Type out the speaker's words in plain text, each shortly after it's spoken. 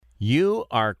You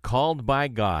are called by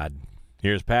God.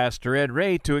 Here's Pastor Ed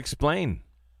Ray to explain.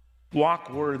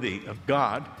 Walk worthy of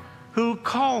God who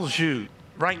calls you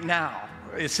right now.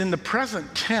 It's in the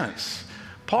present tense.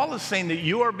 Paul is saying that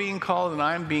you are being called and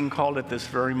I am being called at this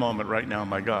very moment right now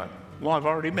by God. Well, I've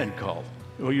already been called.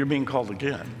 Well, you're being called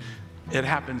again. It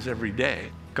happens every day.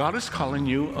 God is calling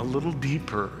you a little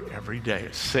deeper every day.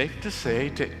 It's safe to say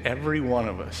to every one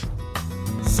of us.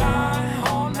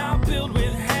 Zion now built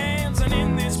with hands, and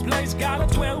in this place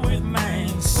gotta dwell with man.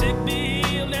 Sick be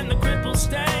healed and the crippled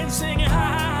stand, singing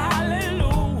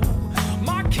hallelujah.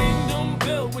 My kingdom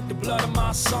built with the blood of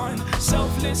my son,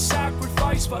 selfless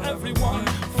sacrifice for everyone.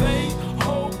 Faith,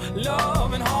 hope,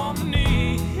 love, and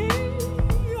harmony.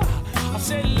 I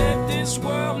said, let this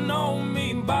world know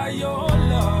me by your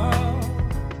love.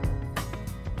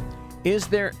 Is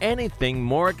there anything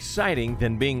more exciting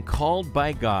than being called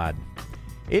by God?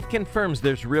 It confirms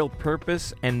there's real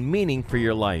purpose and meaning for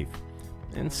your life.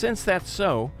 And since that's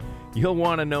so, you'll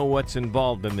want to know what's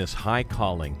involved in this high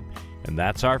calling. And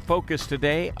that's our focus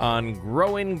today on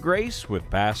Grow in Grace with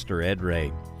Pastor Ed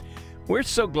Ray. We're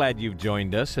so glad you've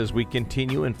joined us as we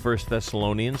continue in 1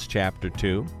 Thessalonians chapter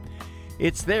 2.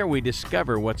 It's there we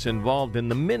discover what's involved in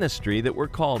the ministry that we're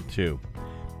called to.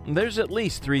 There's at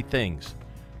least three things.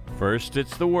 First,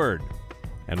 it's the Word,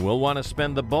 and we'll want to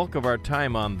spend the bulk of our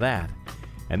time on that.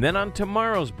 And then on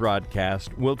tomorrow's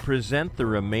broadcast, we'll present the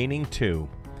remaining two.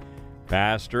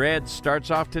 Pastor Ed starts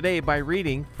off today by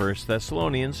reading 1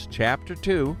 Thessalonians chapter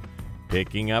 2,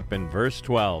 picking up in verse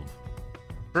 12.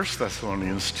 1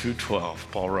 Thessalonians 2:12,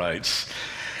 Paul writes,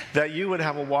 that you would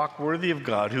have a walk worthy of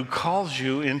God who calls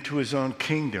you into his own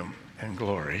kingdom and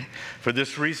glory. For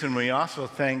this reason, we also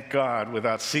thank God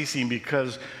without ceasing,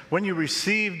 because when you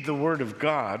received the word of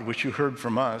God, which you heard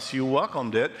from us, you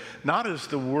welcomed it, not as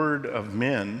the word of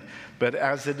men, but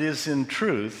as it is in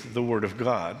truth, the word of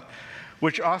God,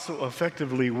 which also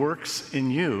effectively works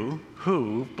in you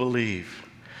who believe.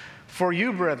 For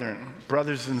you, brethren,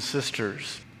 brothers and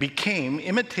sisters, became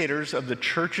imitators of the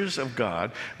churches of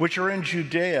God, which are in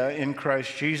Judea in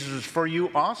Christ Jesus. For you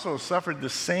also suffered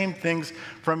the same things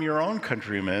from your own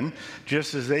countrymen,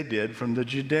 just as they did from the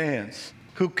Judeans,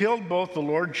 who killed both the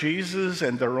Lord Jesus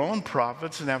and their own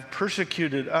prophets and have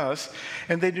persecuted us.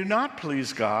 And they do not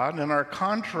please God and are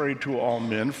contrary to all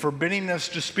men, forbidding us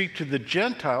to speak to the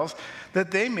Gentiles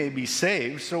that they may be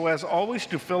saved, so as always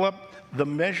to fill up the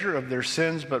measure of their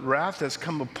sins, but wrath has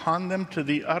come upon them to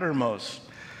the uttermost.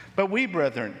 But we,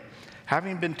 brethren,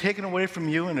 having been taken away from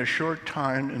you in a short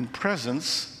time in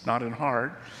presence, not in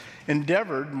heart,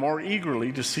 endeavored more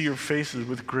eagerly to see your faces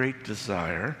with great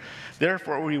desire.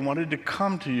 Therefore we wanted to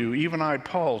come to you, even I,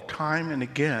 Paul, time and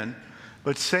again,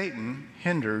 but Satan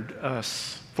hindered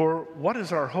us. For what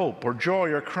is our hope or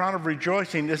joy or crown of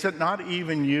rejoicing? Is it not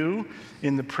even you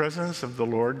in the presence of the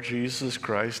Lord Jesus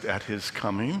Christ at his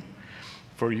coming?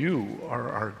 For you are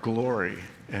our glory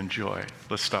and joy.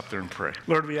 Let's stop there and pray.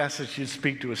 Lord, we ask that you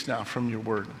speak to us now from your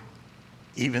word.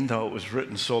 Even though it was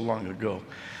written so long ago,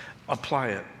 apply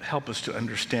it. Help us to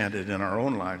understand it in our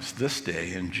own lives this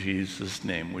day. In Jesus'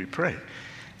 name we pray.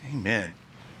 Amen.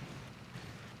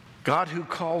 God who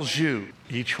calls you,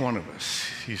 each one of us,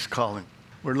 he's calling.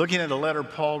 We're looking at a letter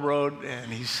Paul wrote,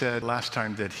 and he said last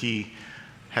time that he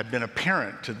had been a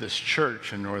parent to this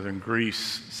church in northern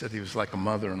Greece. He said he was like a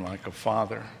mother and like a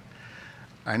father.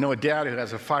 I know a dad who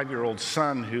has a 5-year-old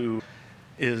son who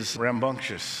is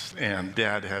rambunctious, and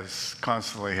dad has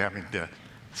constantly having to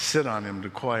sit on him to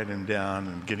quiet him down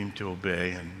and get him to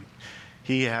obey. And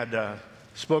he had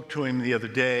spoke to him the other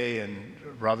day, and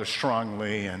rather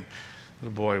strongly, and the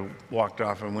boy walked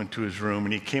off and went to his room,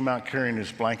 and he came out carrying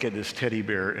his blanket, his teddy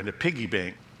bear, and a piggy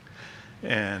bank,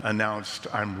 and announced,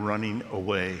 "I'm running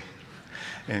away."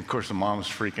 And of course the mom's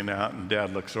freaking out, and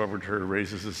dad looks over at her,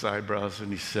 raises his eyebrows,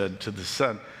 and he said to the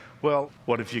son, "Well,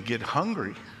 what if you get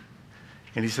hungry?"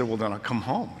 And he said, "Well, then I'll come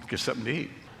home and get something to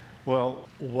eat." "Well,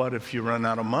 what if you run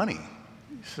out of money?"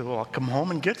 He said, "Well, I'll come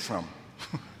home and get some."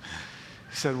 He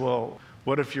said, "Well,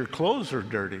 what if your clothes are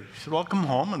dirty?" He said, "Well, I'll come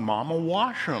home and mom will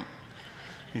wash them."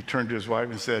 He turned to his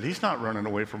wife and said, "He's not running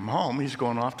away from home, he's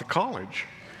going off to college."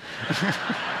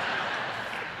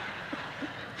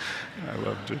 I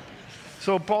loved it.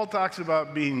 So Paul talks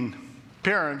about being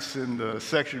parents in the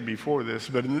section before this,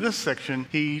 but in this section,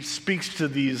 he speaks to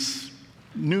these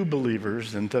new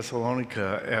believers in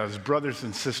Thessalonica as brothers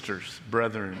and sisters.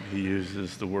 Brethren, he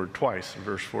uses the word twice in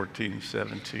verse 14,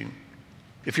 17.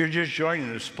 If you're just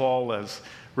joining us, Paul has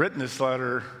written this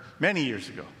letter many years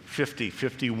ago,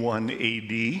 51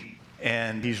 AD,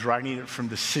 and he's writing it from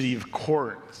the city of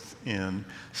Corinth in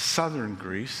southern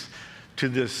Greece to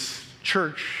this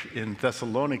church in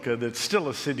Thessalonica that's still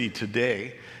a city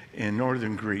today in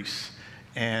northern Greece.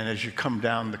 And as you come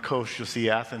down the coast, you'll see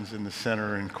Athens in the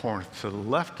center and Corinth to the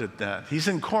left of that. He's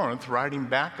in Corinth, riding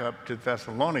back up to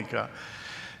Thessalonica.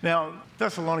 Now,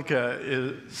 Thessalonica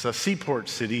is a seaport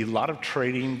city, a lot of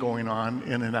trading going on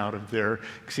in and out of there.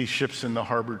 You see ships in the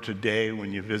harbor today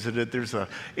when you visit it. There's an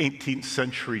 18th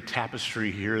century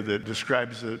tapestry here that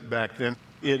describes it back then.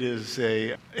 It is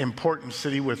an important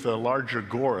city with a large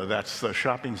agora. That's the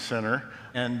shopping center,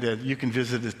 and you can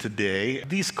visit it today.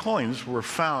 These coins were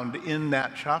found in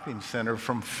that shopping center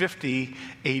from 50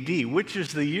 AD, which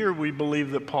is the year we believe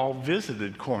that Paul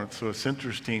visited Corinth. So it's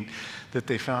interesting that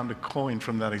they found a coin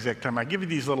from that exact time. I give you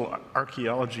these little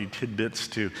archaeology tidbits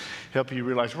to help you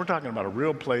realize we're talking about a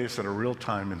real place at a real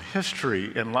time in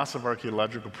history, and lots of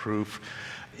archaeological proof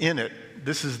in it.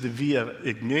 This is the Via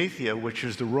Egnatia, which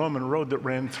is the Roman road that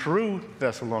ran through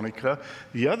Thessalonica.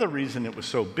 The other reason it was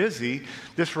so busy,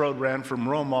 this road ran from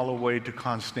Rome all the way to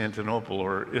Constantinople,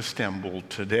 or Istanbul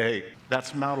today.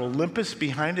 That's Mount Olympus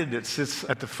behind it. It sits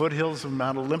at the foothills of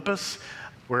Mount Olympus,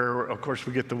 where, of course,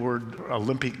 we get the word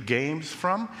Olympic Games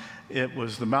from. It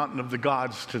was the mountain of the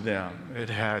gods to them. It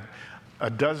had a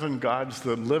dozen gods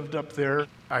that lived up there.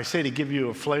 I say to give you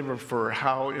a flavor for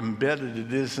how embedded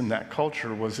it is in that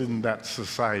culture, was in that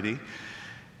society.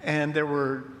 And there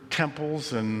were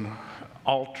temples and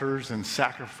altars and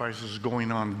sacrifices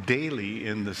going on daily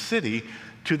in the city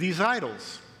to these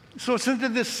idols. So it's into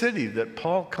this city that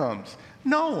Paul comes.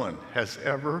 No one has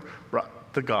ever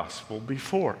brought the gospel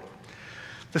before.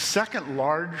 The second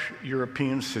large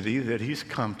European city that he's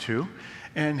come to,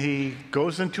 and he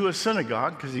goes into a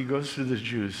synagogue because he goes to the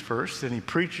Jews first, and he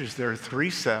preaches there 3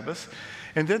 Sabbaths,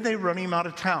 and then they run him out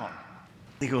of town.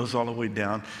 He goes all the way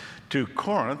down to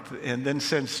Corinth and then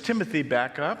sends Timothy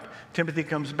back up. Timothy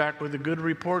comes back with a good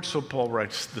report, so Paul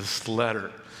writes this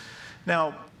letter.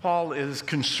 Now, Paul is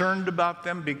concerned about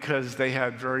them because they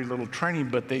had very little training,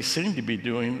 but they seem to be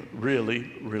doing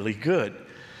really, really good.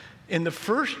 In the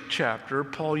first chapter,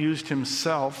 Paul used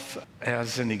himself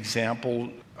as an example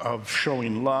of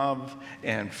showing love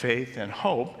and faith and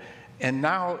hope. And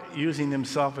now, using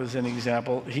himself as an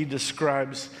example, he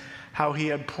describes how he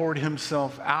had poured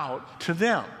himself out to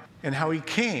them and how he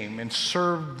came and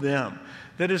served them.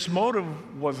 That his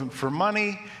motive wasn't for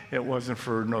money, it wasn't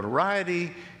for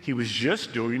notoriety. He was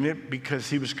just doing it because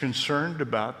he was concerned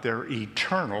about their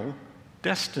eternal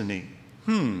destiny.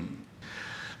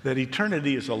 That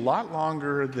eternity is a lot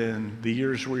longer than the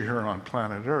years we're here on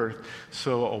planet Earth,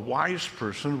 so a wise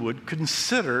person would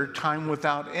consider time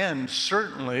without end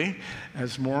certainly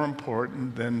as more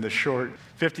important than the short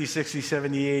 50, 60,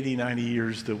 70, 80, 90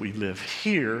 years that we live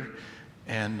here.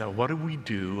 And what do we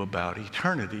do about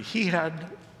eternity? He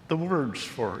had the words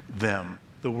for them,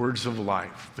 the words of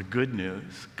life, the good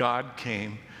news. God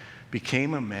came,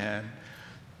 became a man,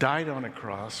 died on a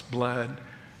cross, bled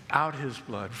out his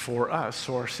blood for us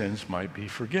so our sins might be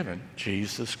forgiven.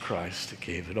 Jesus Christ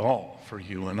gave it all for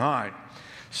you and I.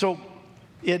 So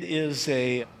it is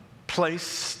a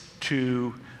place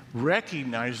to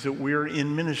recognize that we're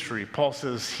in ministry. Paul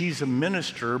says he's a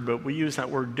minister, but we use that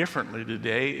word differently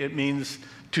today. It means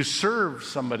to serve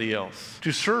somebody else,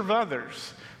 to serve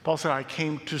others. Paul said, I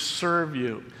came to serve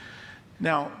you.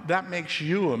 Now, that makes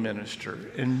you a minister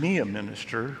and me a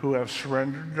minister who have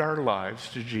surrendered our lives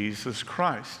to Jesus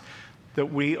Christ,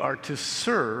 that we are to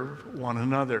serve one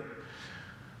another.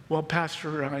 Well,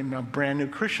 Pastor, I'm a brand new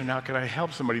Christian. How can I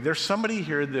help somebody? There's somebody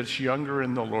here that's younger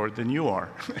in the Lord than you are.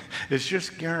 It's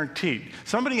just guaranteed.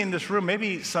 Somebody in this room,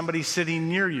 maybe somebody sitting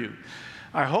near you.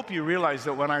 I hope you realize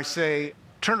that when I say,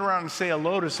 turn around and say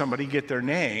hello to somebody, get their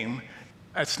name,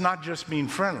 it's not just being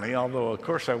friendly, although, of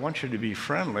course, I want you to be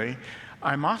friendly.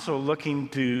 I'm also looking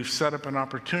to set up an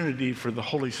opportunity for the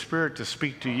Holy Spirit to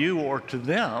speak to you or to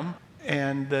them,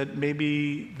 and that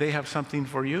maybe they have something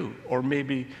for you, or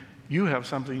maybe you have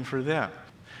something for them.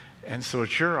 And so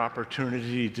it's your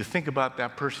opportunity to think about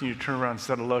that person you turn around and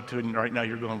said hello to, and right now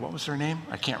you're going, what was their name?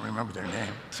 I can't remember their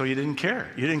name. So you didn't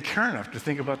care. You didn't care enough to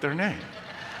think about their name.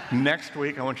 Next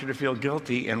week, I want you to feel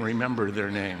guilty and remember their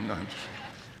name.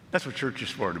 That's what church is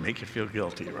for, to make you feel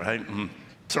guilty, right?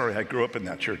 Sorry, I grew up in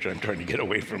that church. I'm trying to get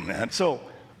away from that. So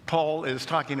Paul is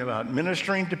talking about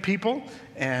ministering to people,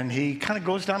 and he kind of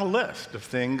goes down a list of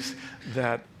things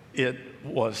that it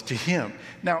was to him.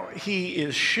 Now, he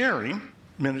is sharing,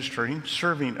 ministering,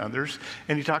 serving others,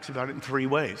 and he talks about it in 3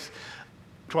 ways.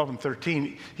 12 and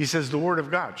 13, he says the Word of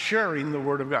God, sharing the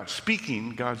Word of God,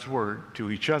 speaking God's Word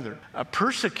to each other.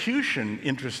 Persecution,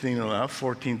 interesting enough,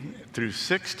 14 through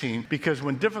 16, because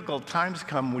when difficult times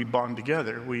come, we bond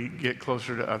together. We get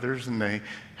closer to others, and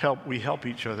we help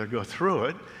each other go through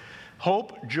it.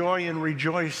 Hope, joy, and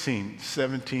rejoicing,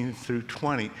 17 through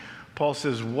 20. Paul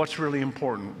says, what's really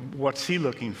important? What's he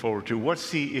looking forward to?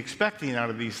 What's he expecting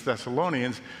out of these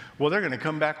Thessalonians? Well, they're going to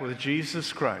come back with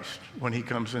Jesus Christ when he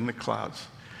comes in the clouds.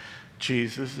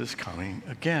 Jesus is coming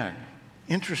again.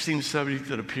 Interesting subject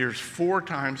that appears 4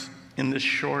 times in this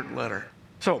short letter.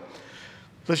 So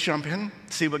let's jump in,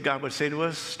 see what God would say to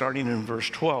us. Starting in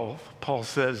verse 12, Paul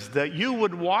says, that you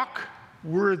would walk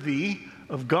worthy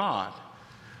of God,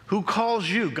 who calls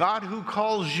you, God who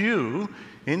calls you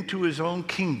into his own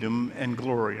kingdom and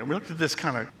glory. And we looked at this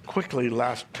kind of quickly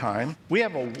last time. We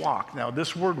have a walk. Now,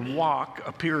 this word walk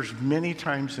appears many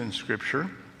times in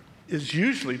Scripture. It's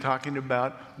usually talking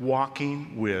about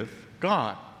walking with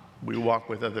God. We walk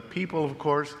with other people, of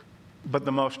course, but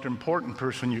the most important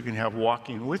person you can have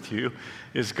walking with you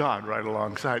is God right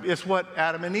alongside. It's what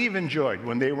Adam and Eve enjoyed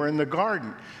when they were in the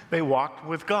garden. They walked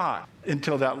with God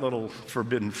until that little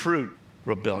forbidden fruit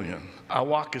rebellion. Our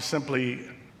walk is simply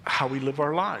how we live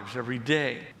our lives every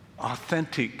day.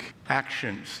 Authentic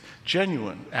actions,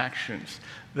 genuine actions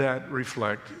that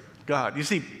reflect God. You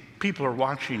see, people are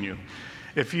watching you.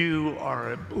 If you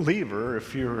are a believer,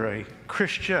 if you're a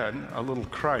Christian, a little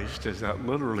Christ, as that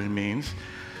literally means,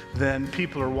 then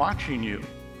people are watching you.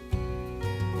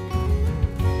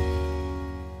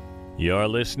 You're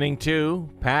listening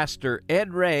to Pastor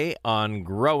Ed Ray on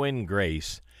Grow in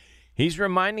Grace. He's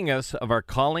reminding us of our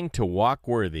calling to walk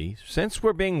worthy since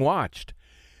we're being watched.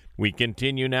 We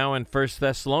continue now in 1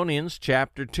 Thessalonians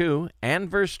chapter 2 and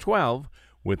verse 12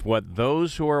 with what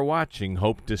those who are watching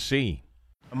hope to see.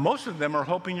 Most of them are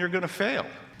hoping you're going to fail,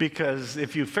 because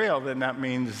if you fail, then that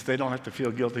means they don't have to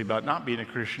feel guilty about not being a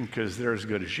Christian because they're as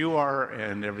good as you are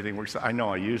and everything works. I know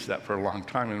I used that for a long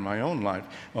time in my own life.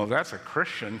 Well, that's a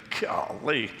Christian.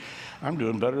 Golly, I'm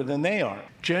doing better than they are.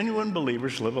 Genuine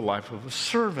believers live a life of a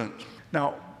servant.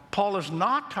 Now, Paul is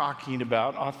not talking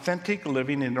about authentic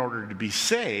living in order to be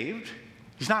saved.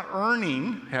 He's not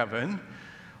earning heaven.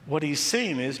 What he's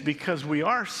saying is because we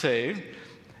are saved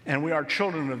and we are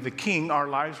children of the King, our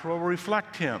lives will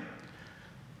reflect him.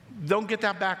 Don't get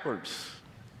that backwards.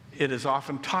 It is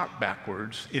often taught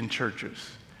backwards in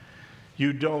churches.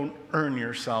 You don't earn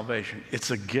your salvation. It's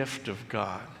a gift of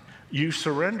God. You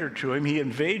surrender to him. He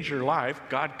invades your life.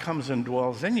 God comes and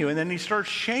dwells in you, and then he starts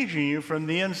changing you from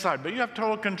the inside. But you have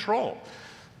total control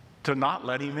to not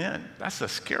let him in. That's the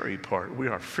scary part. We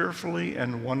are fearfully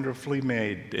and wonderfully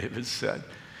made, David said.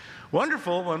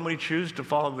 Wonderful when we choose to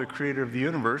follow the creator of the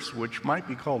universe, which might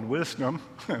be called wisdom,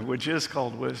 which is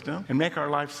called wisdom, and make our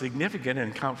life significant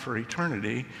and count for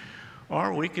eternity,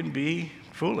 or we can be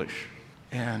foolish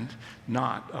and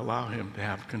not allow him to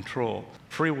have control.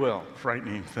 Free will,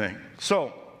 frightening thing.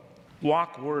 So,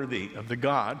 walk worthy of the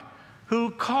God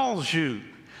who calls you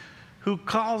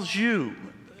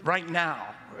right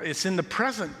now. It's in the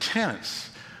present tense.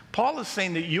 Paul is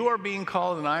saying that you are being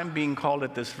called and I am being called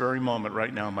at this very moment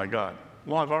right now by God.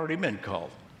 Well, I've already been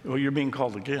called. Well, you're being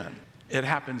called again. It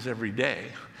happens every day.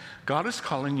 God is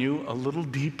calling you a little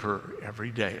deeper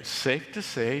every day. It's safe to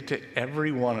say to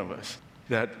every one of us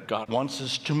that God wants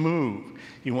us to move.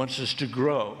 He wants us to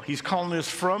grow. He's calling us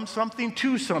from something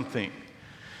to something.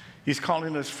 He's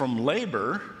calling us from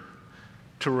labor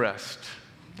to rest.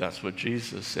 That's what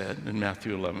Jesus said in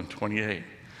Matthew 11:28.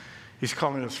 He's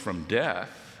calling us from death,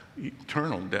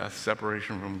 eternal death,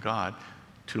 separation from God,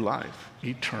 to life,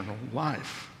 eternal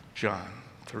life. John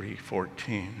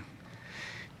 3:14.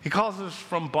 He calls us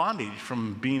from bondage,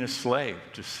 from being a slave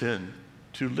to sin,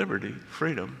 to liberty,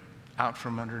 freedom, out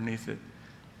from underneath it,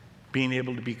 being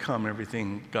able to become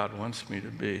everything God wants me to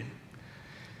be.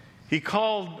 He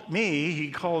called me,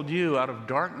 he called you out of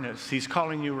darkness. He's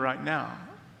calling you right now,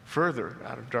 further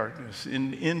out of darkness,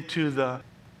 into the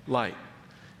light.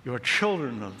 You're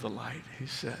children of the light, he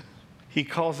said. He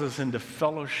calls us into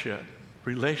fellowship,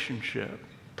 relationship,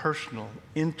 personal,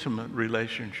 intimate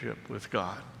relationship with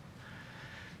God.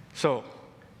 So,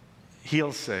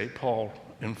 he'll say, Paul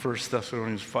in 1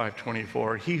 Thessalonians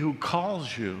 5:24, he who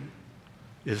calls you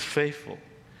is faithful,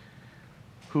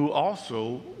 who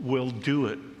also will do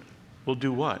it. Will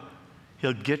do what?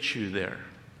 He'll get you there.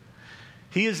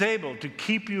 He is able to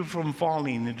keep you from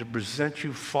falling and to present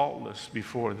you faultless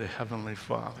before the Heavenly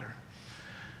Father.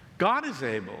 God is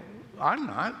able. I'm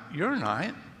not, you're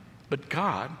not, but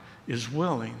God is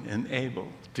willing and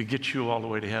able to get you all the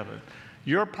way to heaven.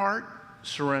 Your part,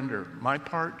 surrender. My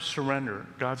part, surrender.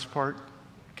 God's part,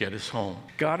 get us home.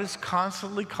 God is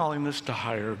constantly calling us to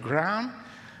higher ground.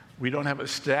 We don't have a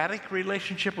static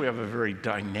relationship. We have a very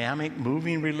dynamic,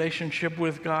 moving relationship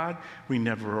with God. We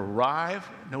never arrive.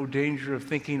 No danger of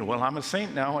thinking, well, I'm a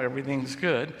saint now, everything's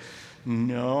good.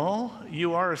 No,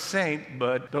 you are a saint,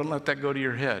 but don't let that go to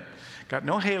your head. Got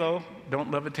no halo,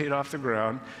 don't levitate off the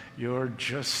ground. You're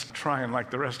just trying, like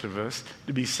the rest of us,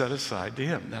 to be set aside to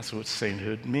him. That's what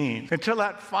sainthood means. Until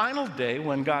that final day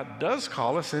when God does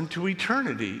call us into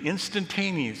eternity,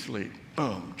 instantaneously.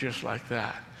 Boom, just like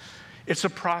that. It's a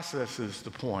process is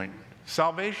the point.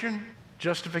 Salvation,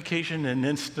 justification, an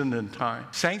instant in time.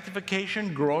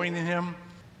 Sanctification, growing in him.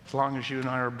 As long as you and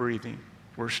I are breathing,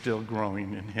 we're still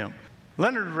growing in him.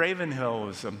 Leonard Ravenhill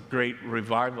was a great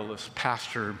revivalist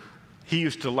pastor. He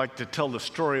used to like to tell the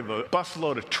story of a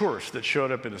busload of tourists that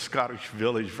showed up in a Scottish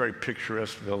village, very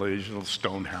picturesque village, little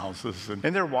stone houses.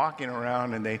 And they're walking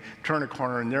around and they turn a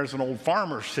corner and there's an old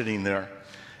farmer sitting there.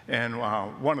 And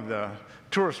one of the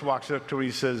tourists walks up to him,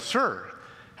 he says, "Sir,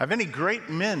 have any great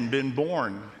men been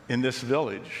born in this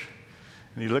village?"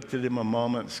 And he looked at him a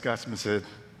moment, the Scotsman said,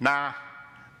 "Nah,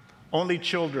 only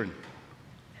children."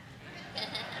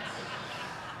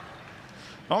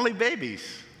 Only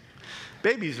babies.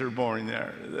 Babies are born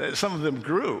there. Some of them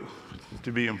grew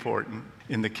to be important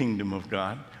in the kingdom of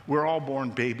God. We're all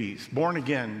born babies, born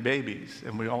again babies,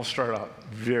 and we all start out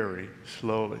very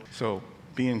slowly. So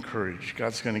be encouraged.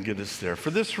 God's going to get us there. For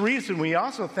this reason, we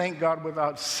also thank God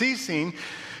without ceasing,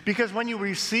 because when you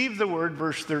receive the word,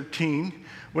 verse 13,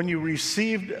 when you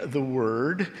received the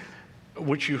word,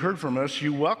 which you heard from us,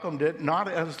 you welcomed it not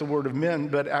as the word of men,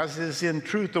 but as is in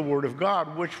truth the word of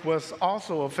God, which was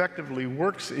also effectively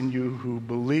works in you who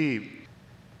believe.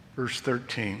 Verse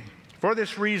 13. For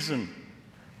this reason,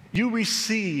 you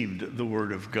received the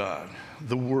word of God,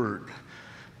 the word.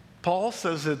 Paul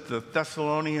says that the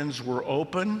Thessalonians were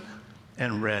open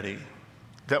and ready.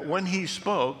 That when he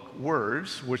spoke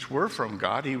words which were from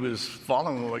God, he was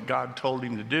following what God told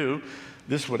him to do.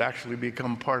 This would actually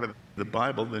become part of the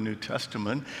Bible, the New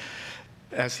Testament,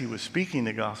 as he was speaking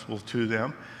the gospel to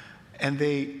them. And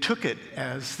they took it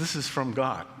as this is from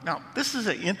God. Now, this is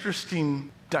an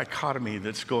interesting dichotomy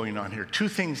that's going on here. Two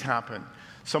things happen.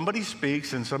 Somebody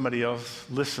speaks and somebody else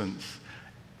listens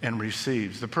and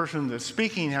receives. The person that's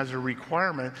speaking has a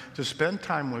requirement to spend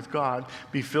time with God,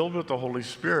 be filled with the Holy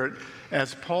Spirit.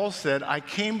 As Paul said, I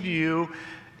came to you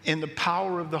in the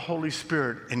power of the Holy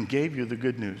Spirit and gave you the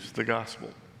good news, the gospel.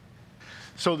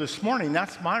 So this morning,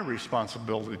 that's my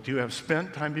responsibility, to have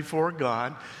spent time before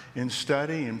God in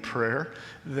study and prayer,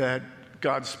 that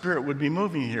God's Spirit would be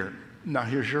moving here. Now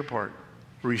here's your part.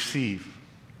 Receive.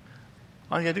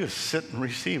 All you got to do is sit and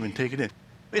receive and take it in.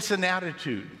 It's an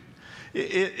attitude.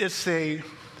 It's a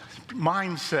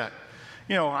mindset.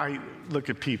 You know, I look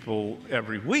at people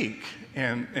every week,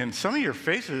 and some of your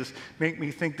faces make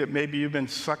me think that maybe you've been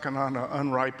sucking on an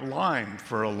unripe lime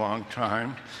for a long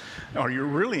time, or you're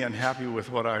really unhappy with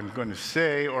what I'm going to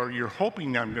say, or you're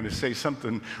hoping I'm going to say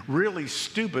something really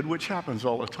stupid, which happens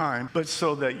all the time, but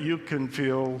so that you can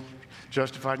feel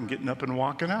justified in getting up and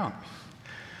walking out.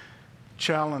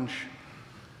 Challenge.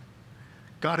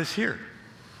 God is here,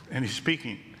 and he's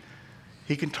speaking.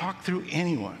 He can talk through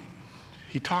anyone.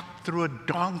 He talked through a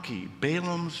donkey,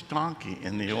 Balaam's donkey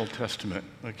in the Old Testament,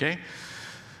 okay?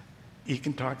 He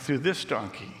can talk through this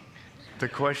donkey. The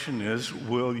question is,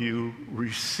 will you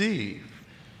receive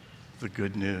the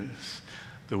good news,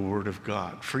 the Word of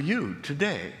God for you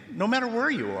today, no matter where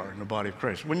you are in the body of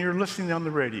Christ? When you're listening on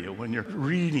the radio, when you're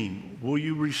reading, will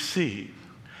you receive?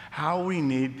 How we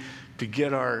need to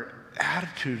get our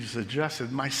attitudes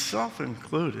adjusted, myself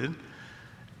included,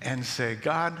 and say,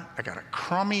 God, I got a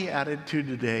crummy attitude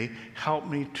today. Help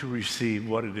me to receive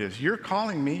what it is. You're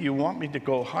calling me. You want me to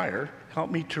go higher. Help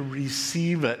me to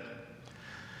receive it.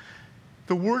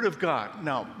 The Word of God.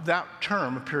 Now, that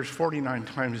term appears 49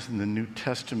 times in the New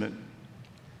Testament.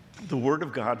 The Word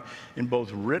of God in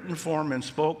both written form and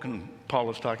spoken. Paul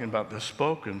is talking about the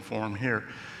spoken form here.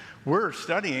 We're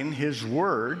studying His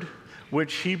Word,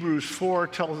 which Hebrews 4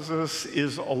 tells us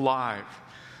is alive.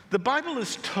 The Bible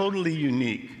is totally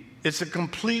unique. It's a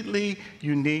completely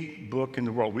unique book in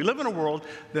the world. We live in a world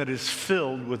that is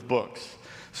filled with books.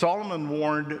 Solomon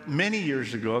warned many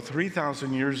years ago,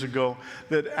 3,000 years ago,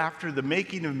 that after the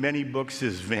making of many books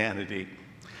is vanity.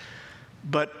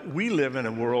 But we live in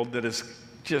a world that is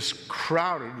just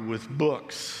crowded with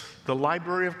books. The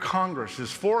Library of Congress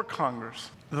is for Congress.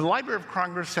 The Library of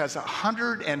Congress has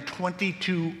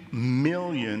 122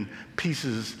 million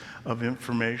pieces of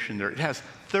information there. It has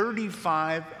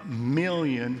 35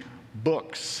 million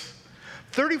books.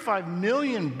 35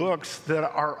 million books that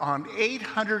are on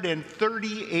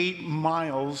 838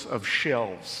 miles of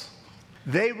shelves.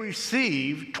 They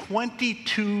receive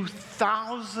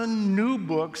 22,000 new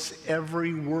books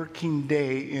every working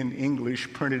day in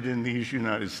English printed in these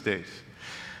United States.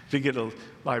 To get a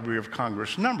Library of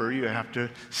Congress number, you have to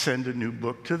send a new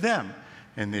book to them.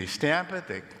 And they stamp it,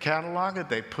 they catalog it,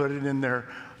 they put it in their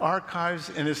archives,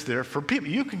 and it's there for people.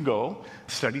 You can go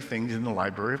study things in the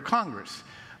Library of Congress.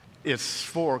 It's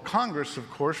for Congress, of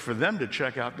course, for them to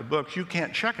check out the books. You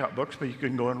can't check out books, but you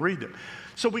can go and read them.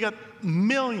 So we got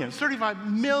millions,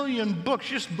 35 million books,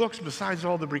 just books besides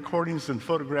all the recordings and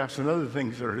photographs and other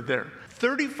things that are there.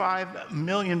 35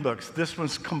 million books. This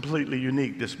one's completely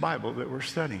unique, this Bible that we're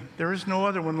studying. There is no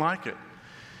other one like it.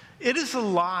 It is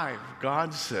alive,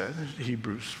 God said in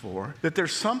Hebrews 4, that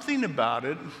there's something about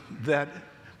it that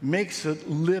makes it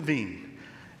living.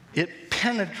 It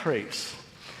penetrates.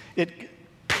 It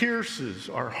pierces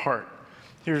our heart.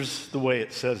 Here's the way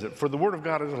it says it. For the word of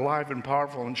God is alive and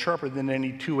powerful and sharper than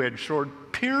any two-edged sword,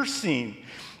 piercing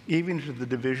even to the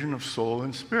division of soul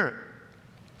and spirit,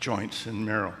 joints and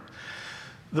marrow.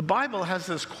 The Bible has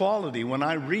this quality. When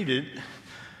I read it,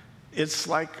 it's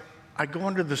like I go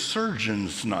under the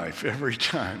surgeon's knife every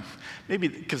time. Maybe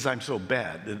because I'm so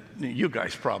bad. You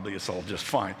guys probably, it's all just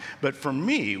fine. But for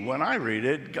me, when I read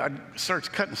it, God starts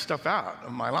cutting stuff out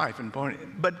of my life and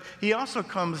pointing. But he also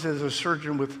comes as a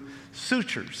surgeon with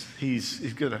sutures.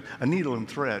 He's got a needle and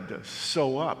thread to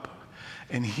sew up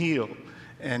and heal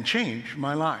and change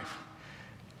my life.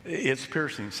 It's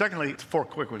piercing. Secondly, 4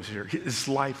 quick ones here. It's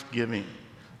life-giving.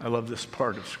 I love this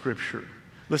part of Scripture.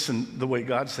 Listen, the way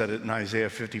God said it in Isaiah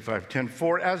 55:10.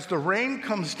 For as the rain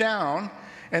comes down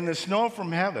and the snow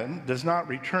from heaven does not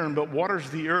return, but waters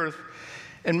the earth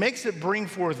and makes it bring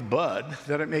forth bud,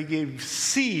 that it may give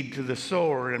seed to the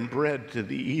sower and bread to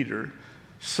the eater,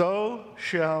 so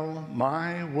shall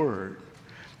my word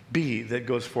be that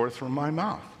goes forth from my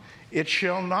mouth. It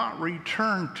shall not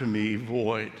return to me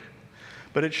void,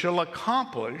 but it shall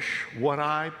accomplish what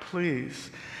I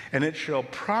please, and it shall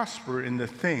prosper in the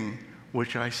thing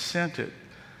which I sent it.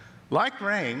 Like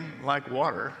rain, like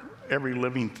water, every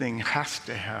living thing has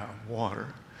to have water.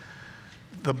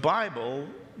 The Bible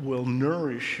will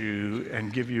nourish you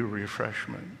and give you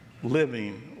refreshment.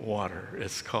 Living water,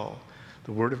 it's called.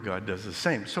 The Word of God does the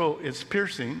same. So it's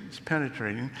piercing, it's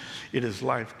penetrating, it is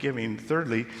life-giving.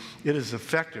 Thirdly, it is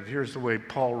effective. Here's the way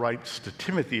Paul writes to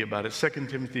Timothy about it, 2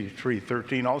 Timothy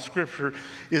 3:13. All Scripture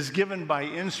is given by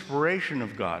inspiration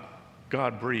of God.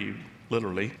 God breathed,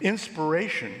 literally.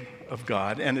 Inspiration of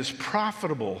God, and is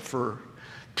profitable for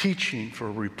teaching,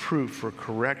 for reproof, for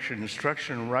correction,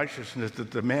 instruction in righteousness,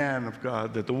 that the man of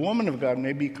God, that the woman of God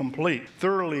may be complete,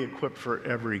 thoroughly equipped for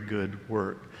every good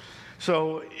work.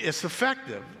 So it's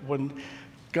effective. When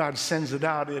God sends it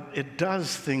out, it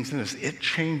does things in us. It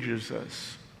changes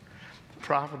us.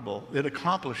 Profitable. It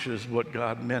accomplishes what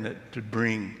God meant it to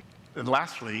bring. And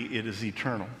lastly, it is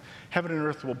eternal. Heaven and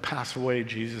earth will pass away,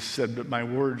 Jesus said, but my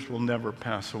words will never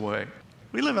pass away.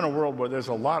 We live in a world where there's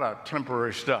a lot of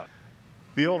temporary stuff.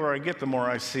 The older I get, the more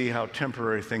I see how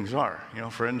temporary things are. You know,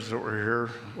 friends that were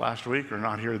here last week are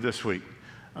not here this week.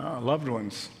 Loved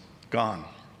ones, gone.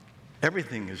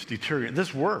 Everything is deteriorating.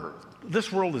 This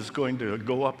world is going to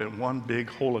go up in one big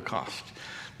holocaust.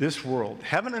 This world,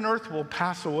 heaven and earth will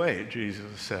pass away,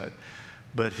 Jesus said,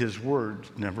 but his word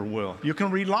never will. You can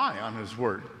rely on his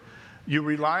word. You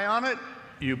rely on it,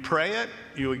 you pray it,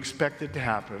 you expect it to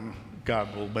happen.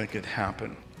 God will make it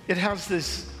happen. It has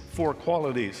these 4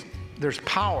 qualities. There's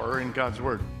power in God's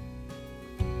word.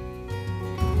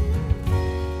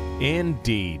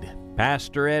 Indeed.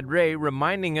 Pastor Ed Ray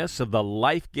reminding us of the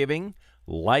life-giving,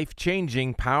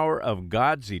 life-changing power of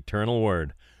God's eternal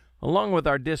word, along with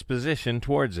our disposition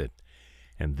towards it.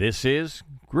 And this is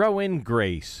Grow in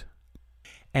Grace.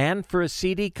 And for a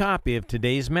CD copy of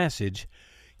today's message,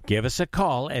 give us a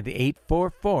call at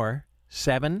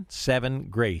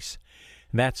 844-77-GRACE.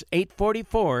 That's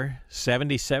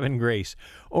 844-77-GRACE.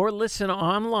 Or listen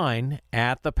online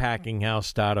at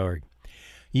thepackinghouse.org.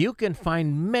 You can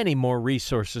find many more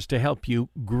resources to help you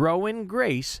grow in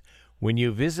grace when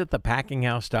you visit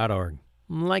thepackinghouse.org,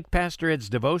 like Pastor Ed's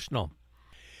devotional.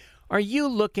 Are you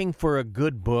looking for a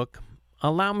good book?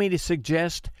 Allow me to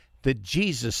suggest The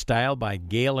Jesus Style by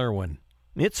Gail Irwin.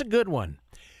 It's a good one.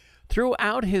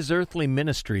 Throughout his earthly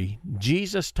ministry,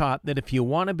 Jesus taught that if you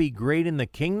want to be great in the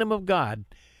kingdom of God,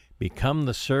 become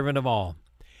the servant of all.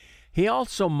 He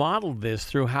also modeled this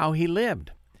through how he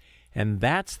lived. And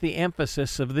that's the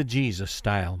emphasis of the Jesus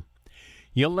style.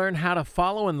 You'll learn how to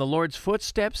follow in the Lord's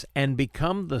footsteps and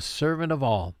become the servant of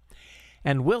all.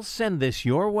 And we'll send this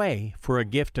your way for a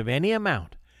gift of any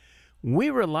amount. We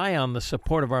rely on the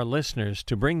support of our listeners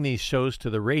to bring these shows to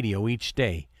the radio each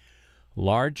day.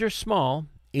 Large or small,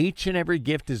 each and every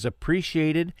gift is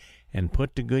appreciated and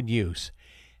put to good use,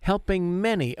 helping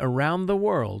many around the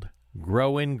world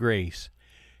grow in grace.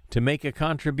 To make a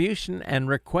contribution and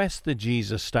request the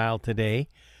Jesus Style today,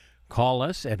 call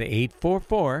us at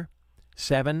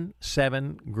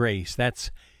 844-77-GRACE.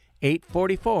 That's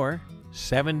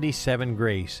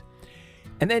 844-77-GRACE.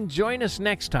 And then join us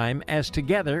next time as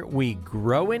together we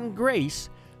grow in grace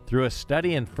through a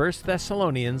study in 1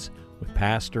 Thessalonians with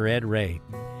Pastor Ed Ray.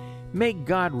 May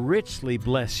God richly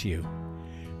bless you.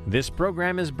 This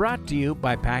program is brought to you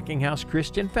by Packing House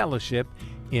Christian Fellowship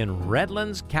in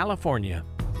Redlands, California.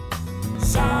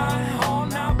 Zion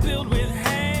now built with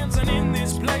hands, and in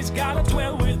this place gotta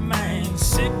dwell with man.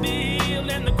 Sick be healed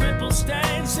and the crippled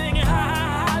stand, singing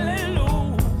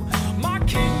hallelujah. My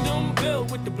kingdom built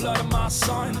with the blood of my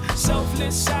son,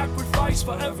 selfless sacrifice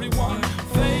for everyone.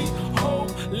 Faith,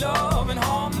 hope, love, and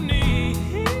harmony.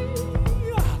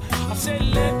 I said,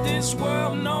 let this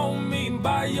world know me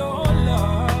by your